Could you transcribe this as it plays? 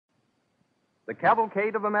the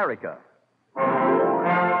Cavalcade of America.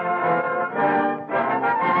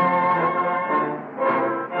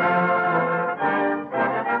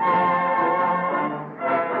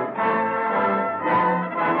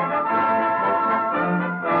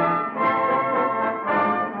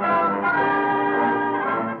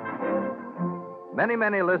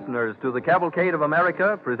 Many listeners to the Cavalcade of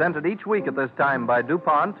America, presented each week at this time by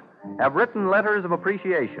DuPont, have written letters of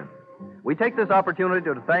appreciation. We take this opportunity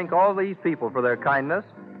to thank all these people for their kindness,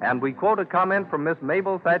 and we quote a comment from Miss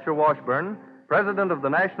Mabel Thatcher Washburn, President of the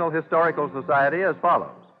National Historical Society, as follows.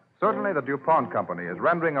 Certainly the DuPont Company is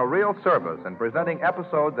rendering a real service in presenting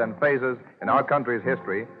episodes and phases in our country's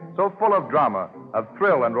history so full of drama, of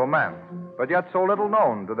thrill and romance, but yet so little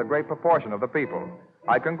known to the great proportion of the people.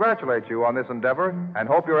 I congratulate you on this endeavor and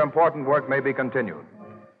hope your important work may be continued.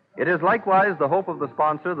 It is likewise the hope of the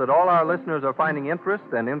sponsor that all our listeners are finding interest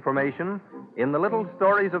and information in the little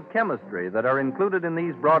stories of chemistry that are included in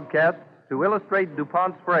these broadcasts to illustrate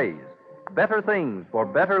DuPont's phrase, better things for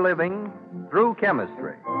better living through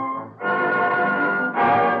chemistry.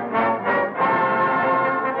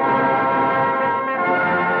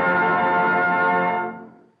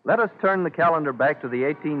 Let us turn the calendar back to the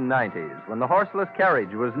 1890s, when the horseless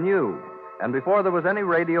carriage was new, and before there was any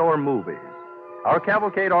radio or movies. Our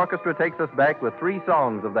Cavalcade Orchestra takes us back with 3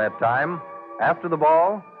 songs of that time, After the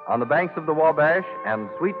Ball, On the Banks of the Wabash, and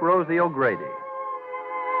Sweet Rosie O'Grady.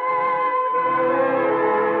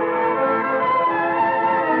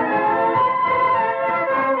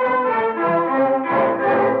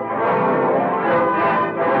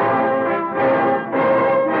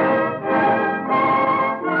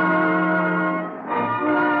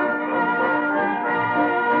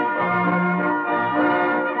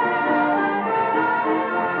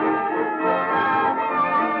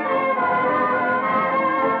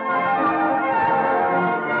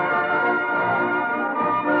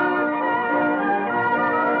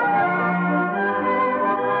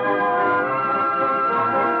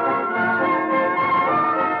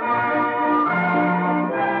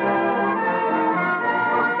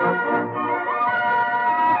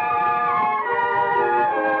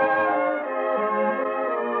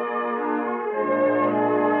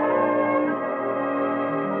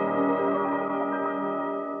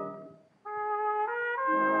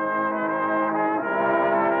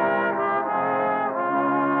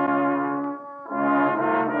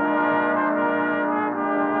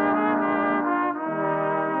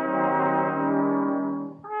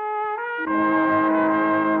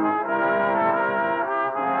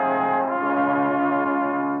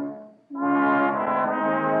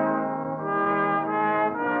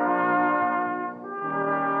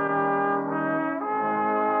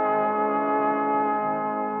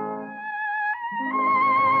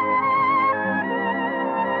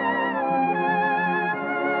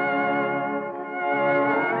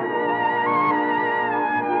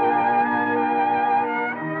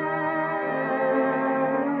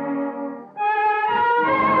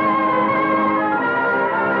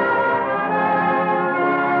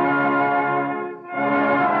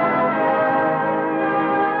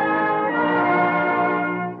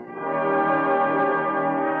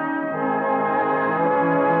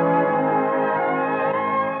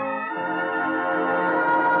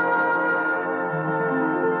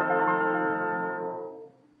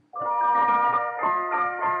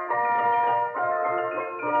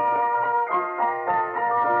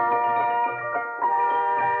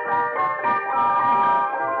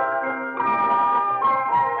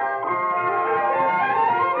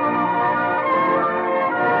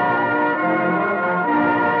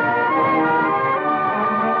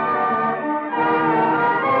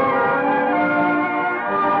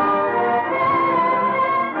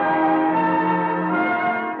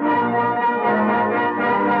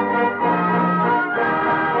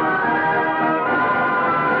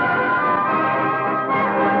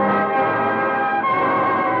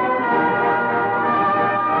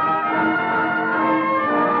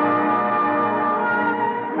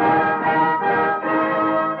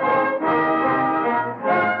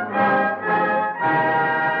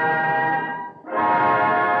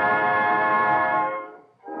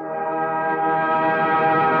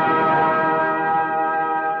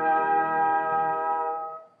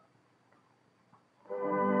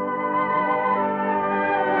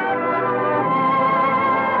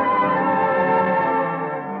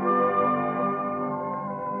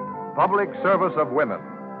 Public service of women.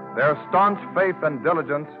 Their staunch faith and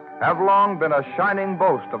diligence have long been a shining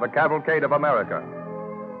boast of the Cavalcade of America.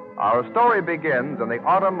 Our story begins in the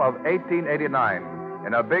autumn of 1889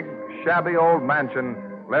 in a big, shabby old mansion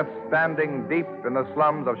left standing deep in the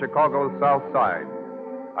slums of Chicago's South Side.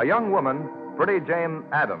 A young woman, pretty Jane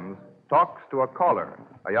Addams, talks to a caller,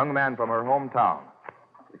 a young man from her hometown.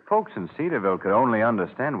 Folks in Cedarville could only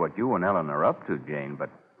understand what you and Ellen are up to, Jane, but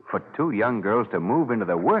for two young girls to move into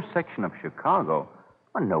the worst section of Chicago,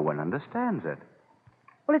 well, no one understands it.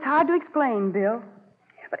 Well, it's hard to explain, Bill.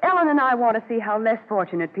 But Ellen and I want to see how less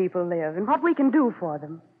fortunate people live and what we can do for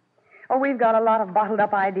them. Oh, we've got a lot of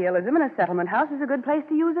bottled-up idealism, and a settlement house is a good place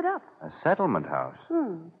to use it up. A settlement house?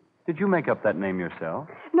 Did you make up that name yourself?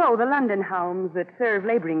 No, the London hounds that serve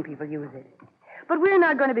laboring people use it. But we're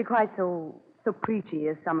not going to be quite so preachy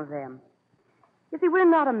as some of them. You see, we're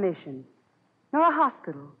not a mission, nor a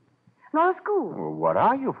hospital, nor a school. Well, what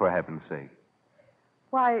are you, for heaven's sake?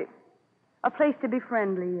 Why, a place to be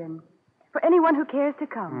friendly and for anyone who cares to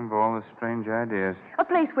come. Of all the strange ideas. A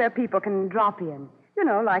place where people can drop in, you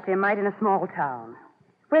know, like they might in a small town.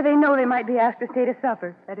 Where they know they might be asked to stay to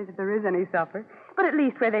supper. That is, if there is any supper. But at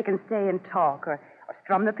least where they can stay and talk or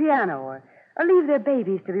strum the piano or leave their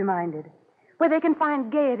babies to be minded. Where they can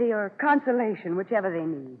find gaiety or consolation, whichever they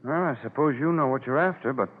need. Well, I suppose you know what you're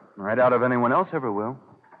after, but I doubt if anyone else ever will.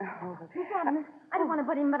 Oh, Miss Adams, I don't want to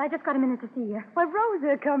butt in, but I just got a minute to see you. Well,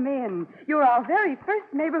 Rosa, come in. You're our very first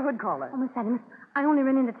neighborhood caller. Oh, Miss Adams, I only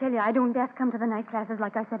ran in to tell you I don't dare come to the night classes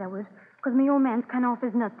like I said I would, because my old man's kind of off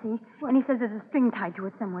his nuts, see? And he says there's a string tied to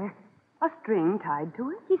it somewhere. A string tied to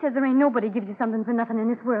it? He says there ain't nobody gives you something for nothing in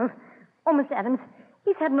this world. Oh, Miss Adams,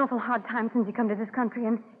 he's had an awful hard time since he come to this country,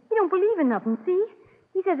 and he don't believe in nothing, see?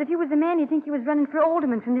 He says if you was a man, he'd think you was running for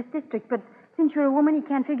alderman from this district, but since you're a woman, he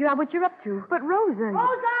can't figure out what you're up to. But Rosa...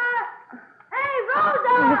 Rosa! Hey,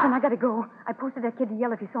 Rosa! Oh, listen, I gotta go. I posted that kid to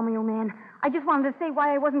yell if he saw my old man. I just wanted to say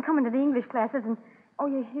why I wasn't coming to the English classes, and... Oh,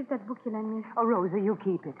 yeah, here's that book you lent me. Oh, Rosa, you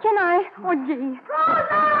keep it. Can I? Oh, gee.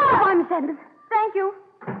 Rosa! Goodbye, Miss Adams. Thank you.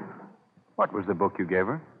 What was the book you gave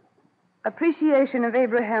her? Appreciation of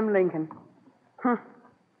Abraham Lincoln.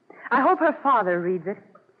 I hope her father reads it.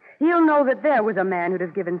 He'll know that there was a man who'd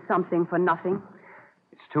have given something for nothing.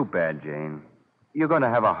 It's too bad, Jane. You're going to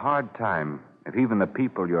have a hard time if even the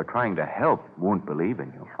people you're trying to help won't believe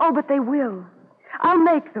in you. Oh, but they will. I'll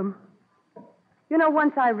make them. You know,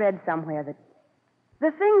 once I read somewhere that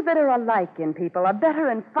the things that are alike in people are better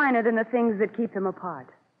and finer than the things that keep them apart.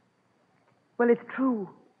 Well, it's true.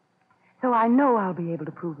 So I know I'll be able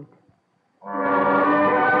to prove it.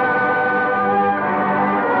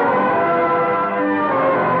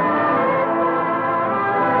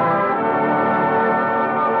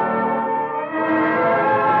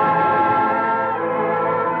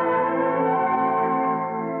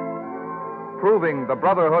 Proving the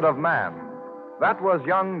brotherhood of man. That was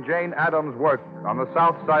young Jane Addams' work on the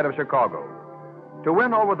south side of Chicago. To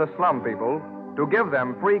win over the slum people, to give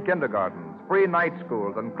them free kindergartens, free night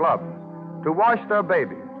schools and clubs, to wash their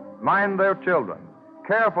babies, mind their children,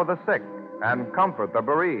 care for the sick, and comfort the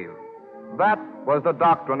bereaved. That was the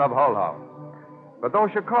doctrine of Hull House. But though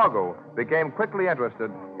Chicago became quickly interested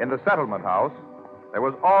in the settlement house, there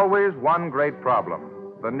was always one great problem,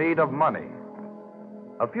 the need of money.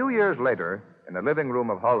 A few years later, in the living room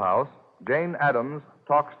of Hull House, Jane Addams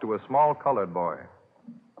talks to a small colored boy.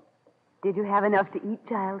 Did you have enough to eat,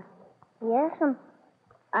 child? Yes,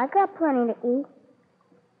 I got plenty to eat.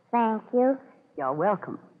 Thank you. You're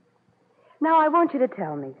welcome. Now, I want you to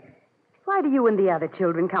tell me, why do you and the other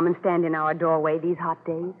children come and stand in our doorway these hot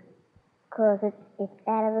days? 'Cause it's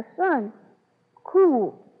out of the sun.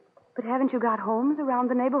 Cool. But haven't you got homes around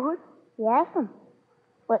the neighborhood? Yes,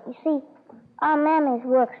 But you see, our mammies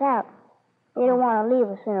works out. They don't want to leave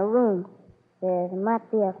us in a room. There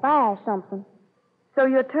might be a fire or something. So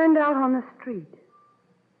you're turned out on the street.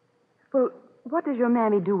 Well, what does your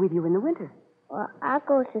mammy do with you in the winter? Well, I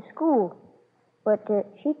go to school, but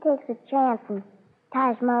she takes a chance and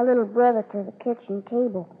ties my little brother to the kitchen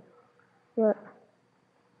table. You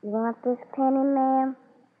want this penny, ma'am?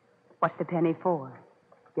 What's the penny for?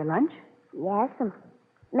 Your lunch? Yes,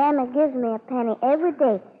 Mammy gives me a penny every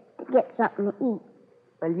day to get something to eat.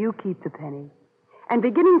 Well, you keep the penny. And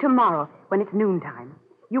beginning tomorrow, when it's noontime,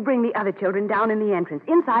 you bring the other children down in the entrance,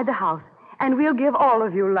 inside the house, and we'll give all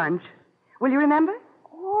of you lunch. Will you remember?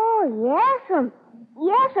 Oh, yes,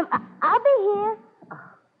 I'll be here.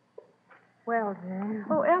 Well, Jane.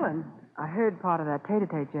 Oh, Ellen. I heard part of that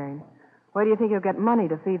tete-a-tete, Jane. Where do you think you'll get money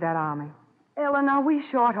to feed that army? Ellen, are we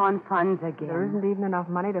short on funds again? There isn't even enough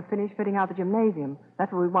money to finish fitting out the gymnasium.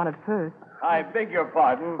 That's what we wanted first. I beg your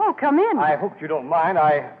pardon. Oh, come in. I hope you don't mind.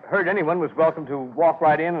 I heard anyone was welcome to walk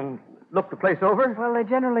right in and look the place over. Well, they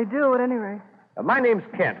generally do at any rate. My name's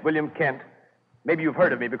Kent, William Kent. Maybe you've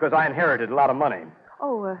heard of me because I inherited a lot of money.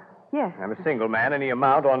 Oh, yes. I'm a single man. Any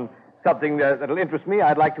amount on something that'll interest me,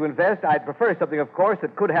 I'd like to invest. I'd prefer something, of course,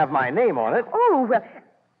 that could have my name on it. Oh, well.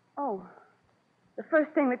 Oh. The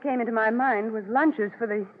first thing that came into my mind was lunches for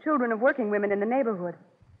the children of working women in the neighborhood.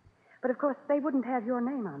 But, of course, they wouldn't have your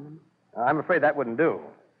name on them. I'm afraid that wouldn't do.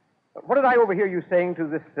 What did I overhear you saying to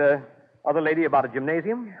this other lady about a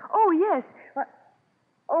gymnasium? Oh, yes.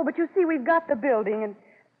 Oh, but you see, we've got the building, and,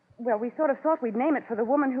 well, we sort of thought we'd name it for the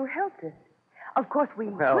woman who helped us. Of course, we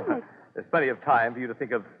Well, couldn't. there's plenty of time for you to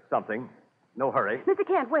think of something. No hurry. Mr.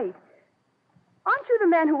 Kent, wait. Aren't you the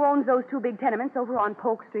man who owns those 2 big tenements over on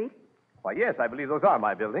Polk Street? Why, yes, I believe those are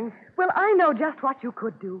my buildings. Well, I know just what you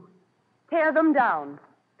could do. Tear them down.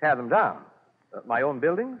 Tear them down. My own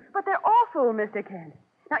buildings? But they're awful, Mr. Kent.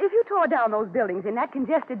 Now, if you tore down those buildings in that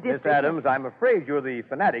congested district... Miss Adams, I'm afraid you're the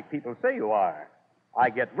fanatic people say you are. I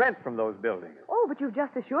get rent from those buildings. Oh, but you've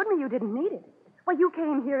just assured me you didn't need it. Well, you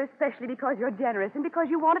came here especially because you're generous and because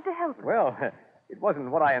you wanted to help us. Well, it wasn't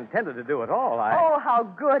what I intended to do at all. Oh, how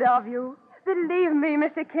good of you. Believe me,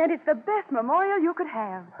 Mr. Kent, it's the best memorial you could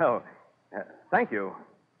have. Oh, thank you.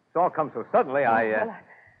 It's all come so suddenly.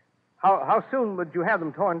 How soon would you have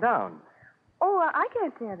them torn down? Oh, I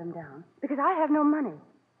can't tear them down because I have no money.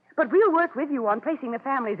 But we'll work with you on placing the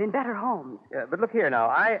families in better homes. But look here now.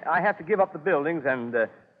 I have to give up the buildings and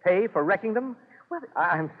pay for wrecking them? Well,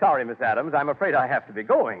 I'm sorry, Miss Adams. I'm afraid I have to be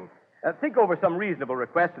going. Think over some reasonable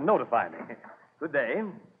request and notify me. Good day.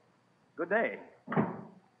 Good day.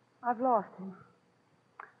 I've lost him.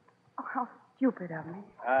 Oh, how stupid of me.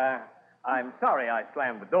 I'm sorry I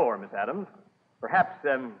slammed the door, Miss Adams. Perhaps,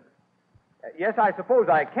 yes, I suppose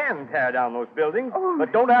I can tear down those buildings,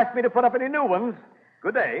 but don't ask me to put up any new ones.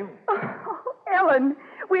 Good day. Oh, Ellen,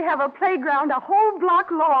 we have a playground a whole block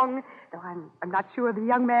long, though I'm not sure the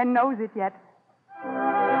young man knows it yet.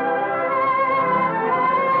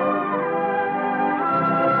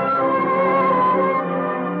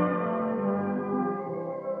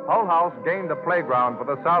 Hull House gained a playground for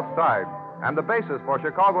the South Side, and the basis for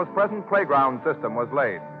Chicago's present playground system was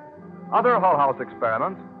laid. Other Hull House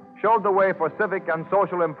experiments showed the way for civic and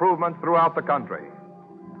social improvement throughout the country.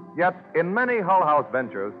 Yet, in many Hull House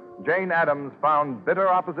ventures, Jane Addams found bitter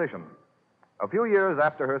opposition. A few years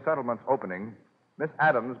after her settlement's opening, Miss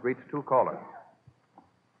Addams greets 2 callers.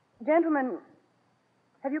 Gentlemen,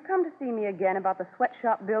 have you come to see me again about the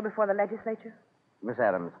sweatshop bill before the legislature? Miss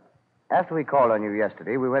Adams, after we called on you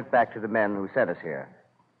yesterday, we went back to the men who sent us here.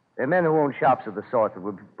 They're men who own shops of the sort that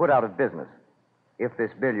would be put out of business if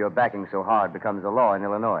this bill you're backing so hard becomes a law in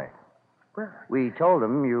Illinois. Well, We told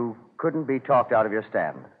them you couldn't be talked out of your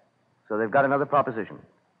stand. So they've got another proposition.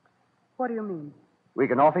 what do you mean? We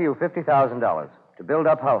can offer you $50,000 to build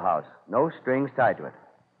up Hull House. No strings tied to it.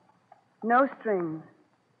 No strings.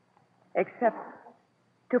 Except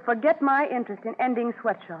to forget my interest in ending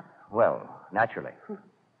sweatshops. Well, naturally.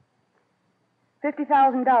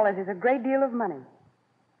 $50,000 is a great deal of money,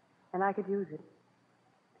 and I could use it.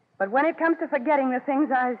 But when it comes to forgetting the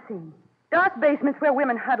things I've seen, dark basements where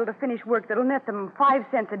women huddle to finish work that'll net them 5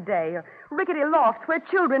 cents a day, or rickety lofts where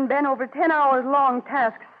children bend over 10-hour-long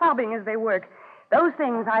tasks sobbing as they work, those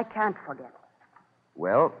things I can't forget.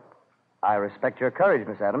 Well, I respect your courage,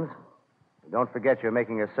 Miss Adams. Don't forget you're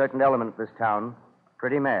making a certain element of this town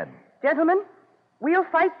pretty mad. Gentlemen, we'll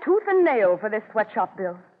fight tooth and nail for this sweatshop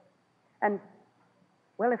bill. And,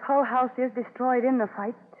 well, if Hull House is destroyed in the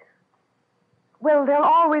fight, well, there'll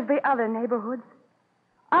always be other neighborhoods,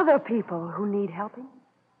 other people who need helping.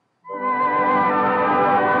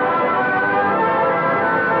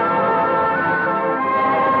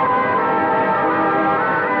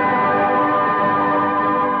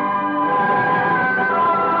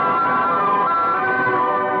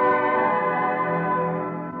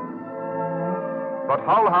 But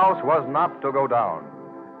Hull House was not to go down.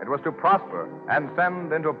 It was to prosper and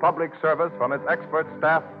send into public service from its expert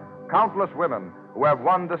staff countless women who have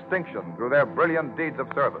won distinction through their brilliant deeds of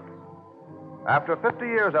service. After 50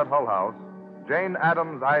 years at Hull House, Jane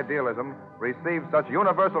Addams' idealism received such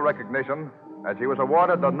universal recognition that she was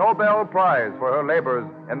awarded the Nobel Prize for her labors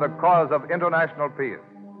in the cause of international peace.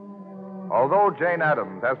 Although Jane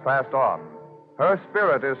Addams has passed on, her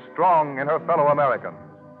spirit is strong in her fellow Americans,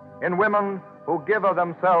 in women who give of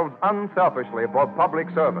themselves unselfishly for public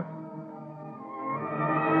service.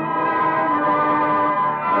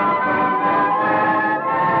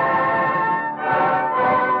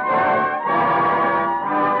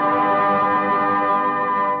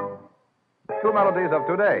 Two melodies of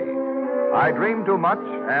today, I Dream Too Much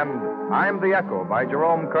and I'm the Echo by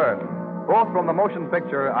Jerome Kern, both from the motion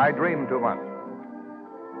picture I Dream Too Much.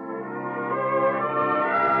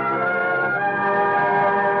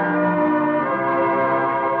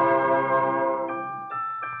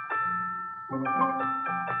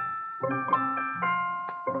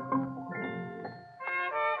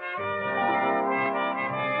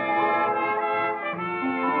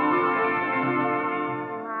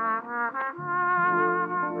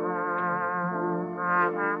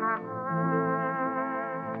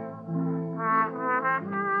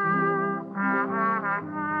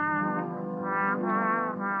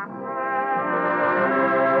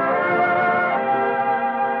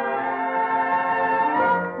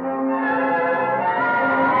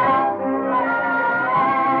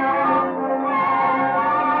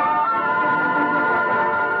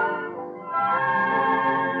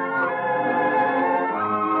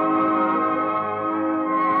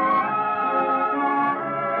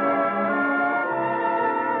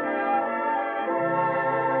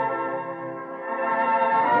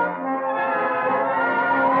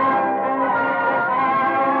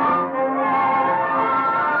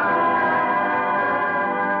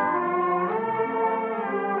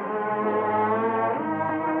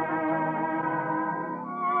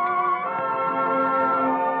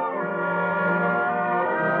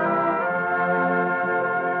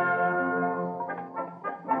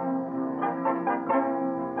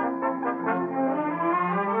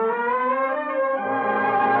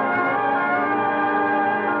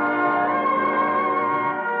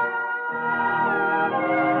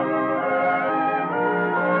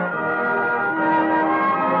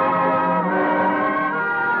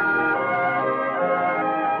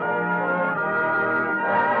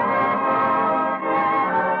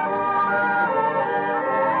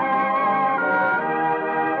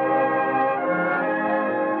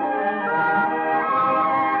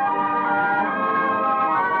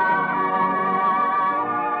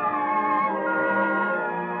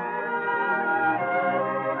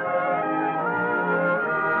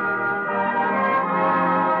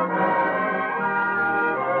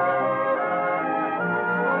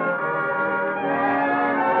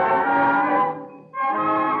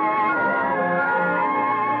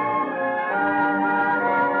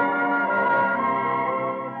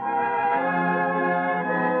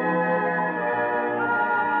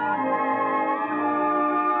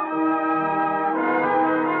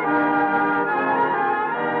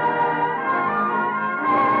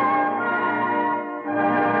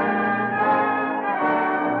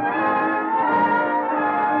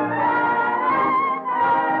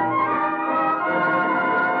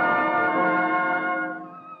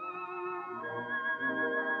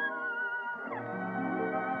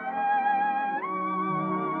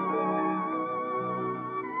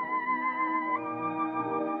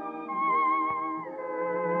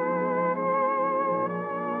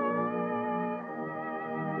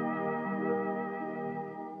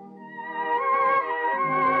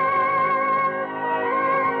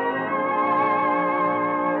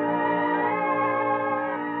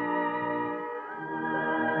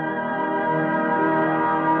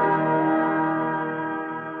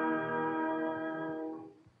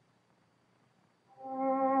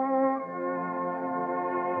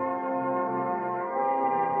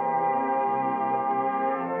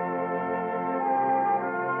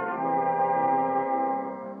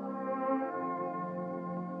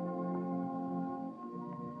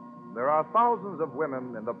 There are thousands of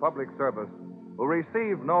women in the public service who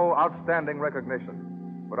receive no outstanding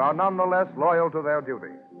recognition, but are nonetheless loyal to their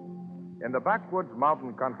duty. In the backwoods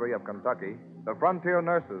mountain country of Kentucky, the frontier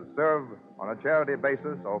nurses serve on a charity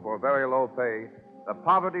basis or for very low pay the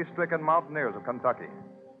poverty-stricken mountaineers of Kentucky.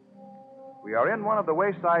 We are in one of the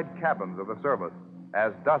wayside cabins of the service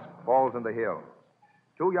as dusk falls in the hills.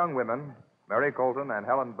 Two young women, Mary Colton and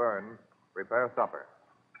Helen Burns, prepare supper.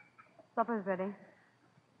 Supper's ready.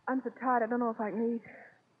 I'm so tired, I don't know if I can eat.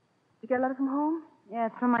 You get a letter from home? Yeah,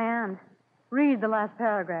 it's from my aunt. Read the last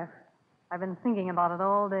paragraph. I've been thinking about it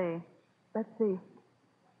all day. Let's see.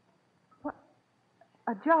 What?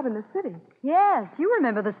 A job in the city? Yes, you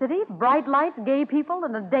remember the city. Bright lights, gay people,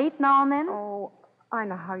 and a date now and then. Oh, I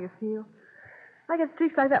know how you feel. I get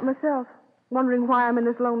streaks like that myself, wondering why I'm in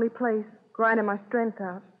this lonely place, grinding my strength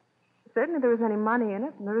out. Certainly there isn't any money in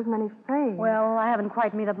it, and there isn't any fame. Well, I haven't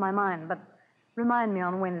quite made up my mind, but remind me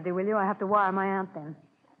on Wednesday, will you? I have to wire my aunt then.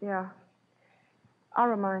 Yeah. I'll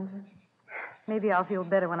remind you. Maybe I'll feel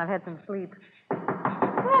better when I've had some sleep.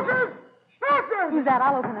 Nurses! Nurses! Who's that?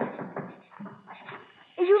 I'll open it.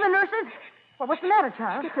 Is you the nurses? Well, what's the matter,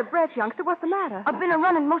 child? Get your breath, youngster. What's the matter? I've been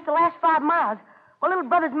running most of the last 5 miles. My little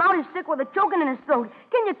brother's mouth is sick with a choking in his throat.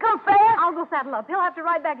 Can you come fast? I'll go saddle up. He'll have to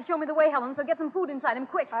ride back to show me the way, Helen, so get some food inside him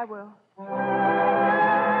quick. I will.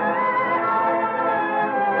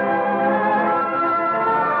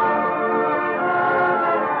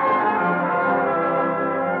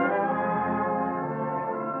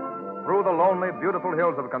 Through the lonely, beautiful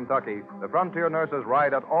beautiful hills of Kentucky, the frontier nurses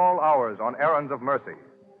ride at all hours on errands of mercy.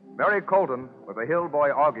 Mary Colton, with the hill boy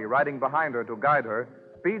Augie riding behind her to guide her,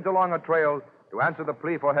 speeds along a trail to answer the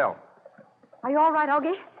plea for help. Are you all right,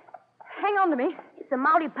 Augie? Hang on to me. It's a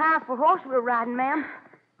mighty powerful horse we're riding, ma'am.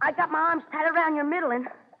 I got my arms tied around your middle, and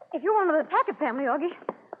If you're one of the Tackett family, Augie,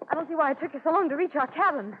 I don't see why it took you so long to reach our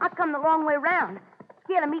cabin. I come the long way round.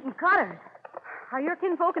 Scared of meeting Cotters. Are your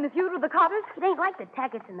kinfolk in a feud with the Cotters? It ain't like the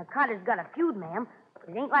Tacketts and the Cotters got a feud, ma'am.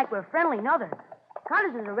 It ain't like we're friendly, neither.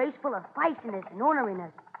 Cotters is a race full of feistiness and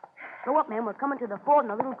orneriness. Go up, ma'am. We're coming to the ford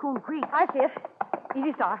in a little Coon Creek. I see it.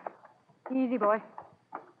 Easy, Star. Easy, boy.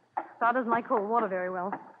 Star doesn't like cold water very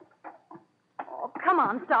well. Oh, come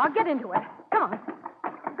on, Star. Get into it. Come on.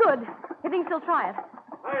 Good. You think he'll try it?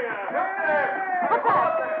 What's that?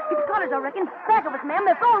 It's Cotters, I reckon. Back of us, ma'am.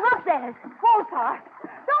 They're throwing rocks at us. Whoa, Star.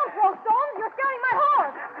 Don't throw stones. You're scaring my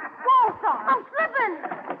horse. Whoa, Star. I'm slipping.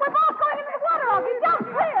 We're both going into the water, Augie. Jump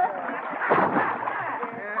clear.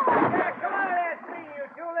 Come on, let's see you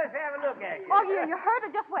two. Let's have a look at you. Augie, are you hurt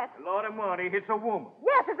or just wet? Lord of Monty, it's a woman.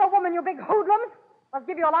 Yes, it's a woman, you big hoodlums. Must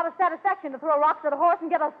give you a lot of satisfaction to throw rocks at a horse and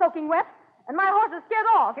get us soaking wet. And my horse is scared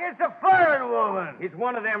off. It's a foreign woman. It's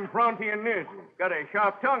one of them frontier nurses. Got a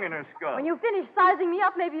sharp tongue in her skull. When you finish sizing me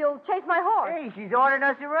up, maybe you'll chase my horse. Hey, she's ordering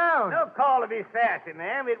us around. No call to be sassy,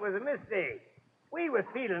 ma'am. It was a mistake. We was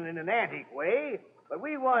feeling in an antique way, but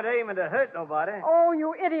we weren't aiming to hurt nobody. Oh,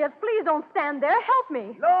 you idiots. Please don't stand there. Help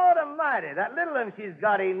me. Lord Almighty, that little one she's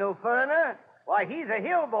got ain't no foreigner. Why, he's a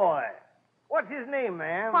hill boy. What's his name,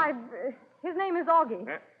 ma'am? Why, his name is Augie.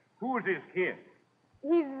 Who's his kid?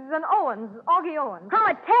 He's an Owens, Augie Owens.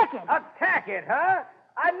 I'm attacking. Attack it, huh?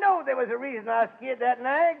 I know there was a reason I scared that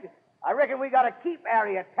nag. I reckon we got to keep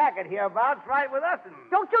Harry Tackett hereabouts right with us. And...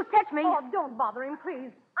 Don't you touch me. Oh, don't bother him, please.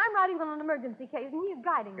 I'm riding on an emergency case, and he's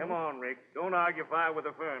guiding me. Come on, Rick. Don't argue fire with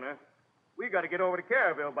the foreigner. We got to get over to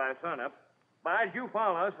Caraville by sunup. Bide, you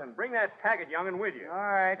follow us and bring that Tackett young'un with you. All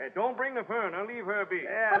right. Don't bring the foreigner. Leave her be.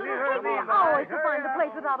 Yeah, But leave it'll her take be, me Bide. hours to Hurry find the up.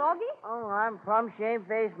 place without Augie. Oh, I'm plumb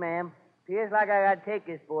shamefaced, ma'am. Feels like I gotta take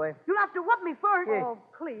this boy. You'll have to whoop me first. Oh,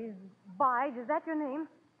 please. Bige, is that your name?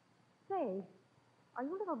 Say, are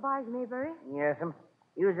you little Bige Mayberry? Yes'm.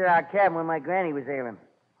 He was at our cabin when my granny was ailing.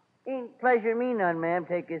 Ain't pleasure me none, ma'am,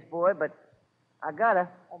 take this boy, but I gotta.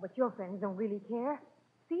 Oh, but your friends don't really care.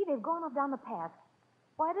 See, they've gone off down the path.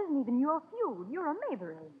 Why, it isn't even your feud. You're a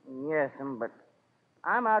Mayberry. Yes'm, but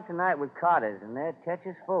I'm out tonight with Cotters, and they're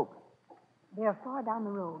Tetch's folk. They're far down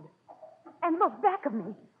the road. And look, back of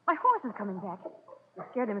me. My horse is coming back. You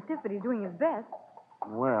scared him stiff, but he's doing his best.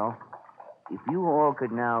 Well, if you all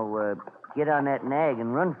could now get on that nag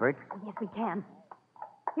and run for it. Yes, we can.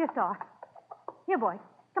 Here, Star. Here, boy.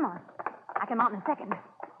 Come on. I can mount in a second.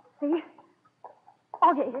 See?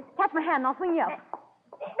 Okay, catch my hand and I'll swing you up.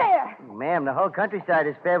 There! Ma'am, the whole countryside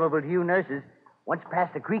is favorable to you nurses. Once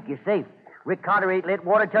past the creek, you're safe. Rick Carter ain't let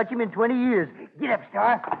water touch him in 20 years. Get up,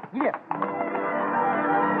 Star. Get up.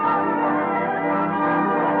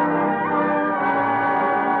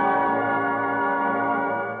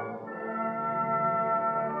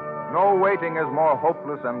 No waiting is more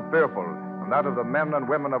hopeless and fearful than that of the men and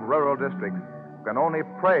women of rural districts who can only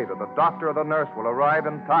pray that the doctor or the nurse will arrive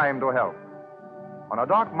in time to help. On a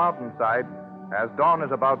dark mountainside, as dawn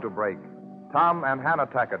is about to break, Tom and Hannah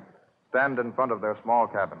Tackett stand in front of their small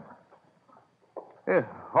cabin. Hey,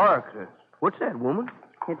 hark. What's that, woman?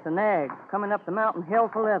 It's a nag coming up the mountain hell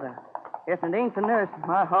for leather. If it ain't the nurse,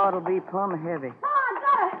 my heart'll be plumb heavy. On,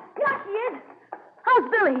 daughter. Here she is. How's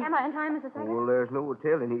Billy? Am I in time, Mrs. Taggart? Well, there's no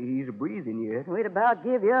telling. He's a breathing yet. We'd about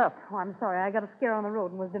give you up. Oh, I'm sorry. I got a scare on the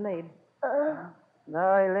road and was delayed.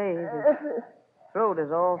 There he lays. His throat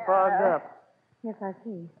is all fogged up. Yes, I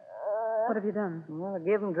see. What have you done? Well, I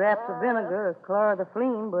give him drops of vinegar to clear the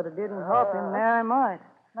phlegm, but it didn't help him nary much.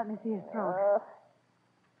 Let me see his throat.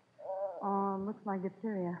 Oh, looks like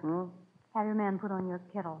diphtheria. Have your man put on your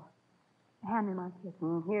kettle. Hand me my kit.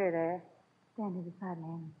 Here, there. Stand here beside me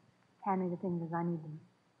and hand me the things as I need them.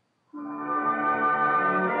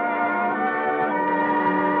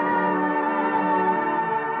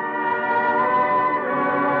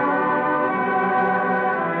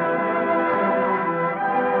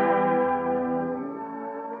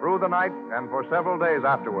 Through the night and for several days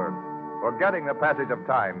afterward, forgetting the passage of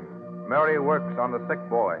time, Mary works on the sick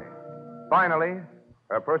boy. Finally,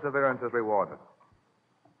 her perseverance is rewarded.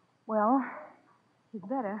 Well, he's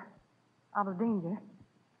better. Out of danger.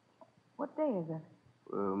 What day is it?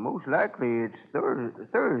 Most likely it's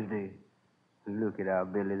Thursday. Look at our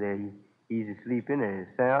Billy there. He's sleeping as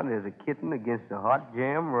sound as a kitten against a hot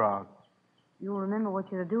jam rock. You'll remember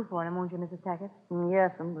what you're to do for him, won't you, Mrs. Tackett?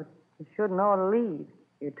 Yes'm, but you shouldn't ought to leave.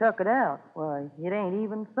 You tuck it out. Why, it ain't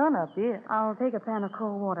even sun up yet. I'll take a pan of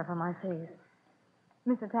cold water for my face.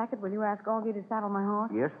 Mr. Tackett, will you ask Augie to saddle my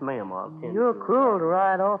horse? Yes, ma'am. I'll tend You're to it. cruel to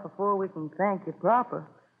ride off before we can thank you proper.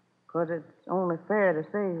 'Cause it's only fair to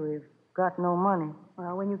say we've got no money.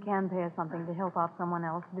 Well, when you can pay us something to help out someone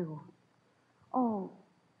else, do. Oh,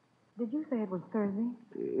 did you say it was Thursday?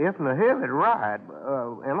 If I have it right,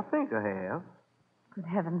 and I think I have. Good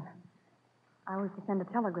heavens. I was to send a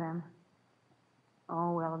telegram.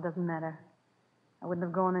 Oh, well, it doesn't matter. I wouldn't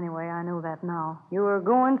have gone anyway. I know that now. You were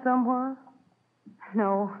going somewhere?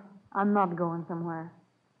 No, I'm not going somewhere.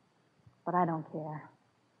 But I don't care.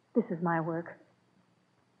 This is my work.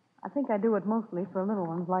 I think I do it mostly for little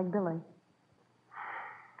ones like Billy.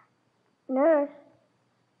 Nurse,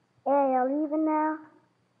 are you leaving now?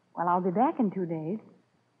 Well, I'll be back in 2 days.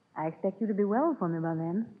 I expect you to be well for me by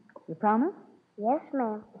then. You promise? Yes,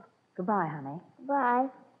 ma'am. Goodbye, honey. Bye.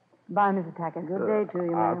 Bye, Mrs. Tackett. Good day to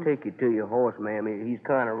you, ma'am. I'll take you to your horse, ma'am. He's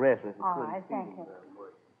kind of restless. All right, thank you.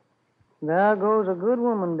 There goes a good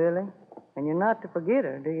woman, Billy. And you're not to forget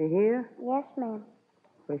her, do you hear? Yes, ma'am.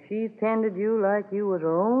 For she's tended you like you was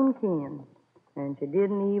her own kin. And she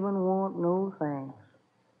didn't even want no thanks.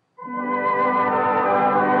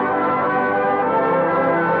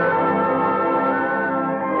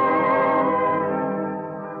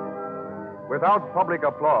 Without public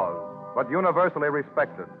applause, but universally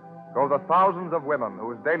respected, go the thousands of women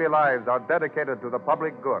whose daily lives are dedicated to the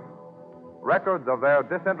public good. Records of their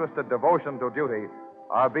disinterested devotion to duty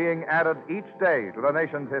are being added each day to the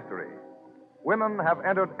nation's history. Women have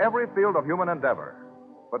entered every field of human endeavor,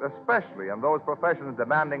 but especially in those professions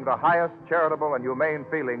demanding the highest charitable and humane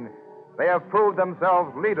feeling, they have proved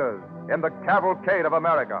themselves leaders in the Cavalcade of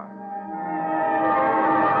America.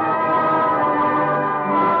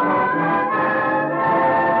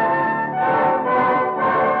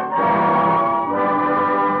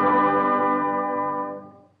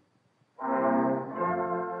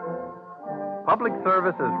 Public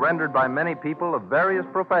service is rendered by many people of various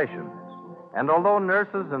professions. And although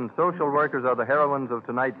nurses and social workers are the heroines of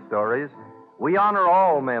tonight's stories, we honor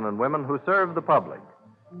all men and women who serve the public.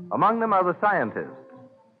 Among them are the scientists,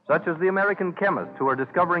 such as the American chemists who are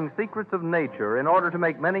discovering secrets of nature in order to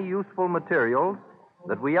make many useful materials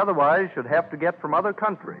that we otherwise should have to get from other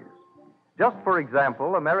countries. Just for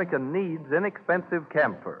example, America needs inexpensive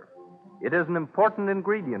camphor. It is an important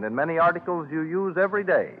ingredient in many articles you use every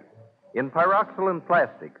day. In pyroxylin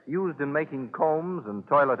plastics used in making combs and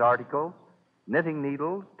toilet articles, knitting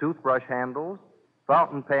needles, toothbrush handles,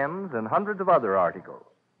 fountain pens, and hundreds of other articles.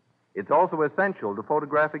 It's also essential to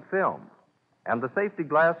photographic film. And the safety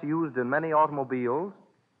glass used in many automobiles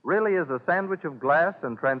really is a sandwich of glass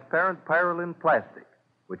and transparent pyrrolin plastic,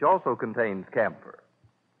 which also contains camphor.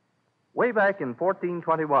 Way back in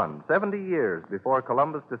 1421, 70 years before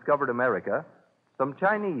Columbus discovered America, some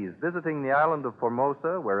Chinese visiting the island of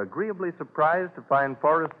Formosa were agreeably surprised to find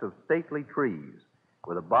forests of stately trees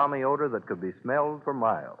with a balmy odor that could be smelled for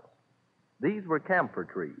miles. These were camphor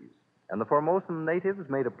trees, and the Formosan natives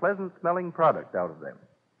made a pleasant-smelling product out of them.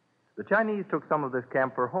 The Chinese took some of this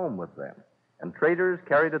camphor home with them, and traders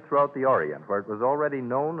carried it throughout the Orient, where it was already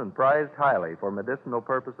known and prized highly for medicinal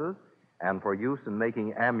purposes and for use in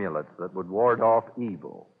making amulets that would ward off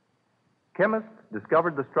evil. Chemists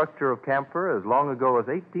discovered the structure of camphor as long ago as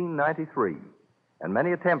 1893, and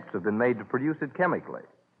many attempts have been made to produce it chemically.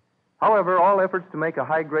 However, all efforts to make a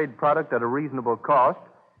high-grade product at a reasonable cost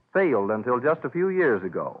failed until just a few years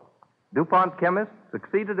ago. DuPont chemists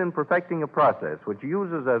succeeded in perfecting a process which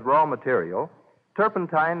uses as raw material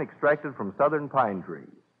turpentine extracted from southern pine trees.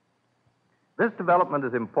 This development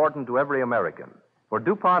is important to every American, for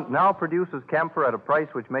DuPont now produces camphor at a price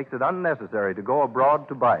which makes it unnecessary to go abroad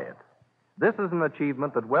to buy it. This is an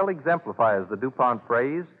achievement that well exemplifies the DuPont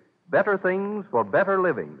phrase, better things for better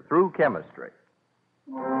living through chemistry.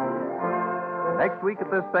 Next week at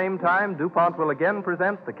this same time, DuPont will again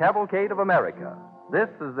present the Cavalcade of America. This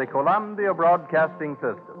is the Columbia Broadcasting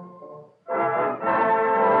System.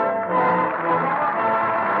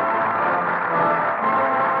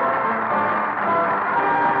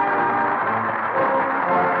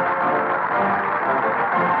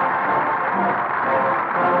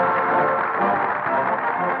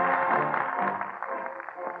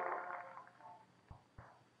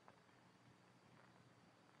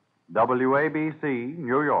 WABC,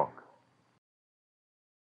 New York.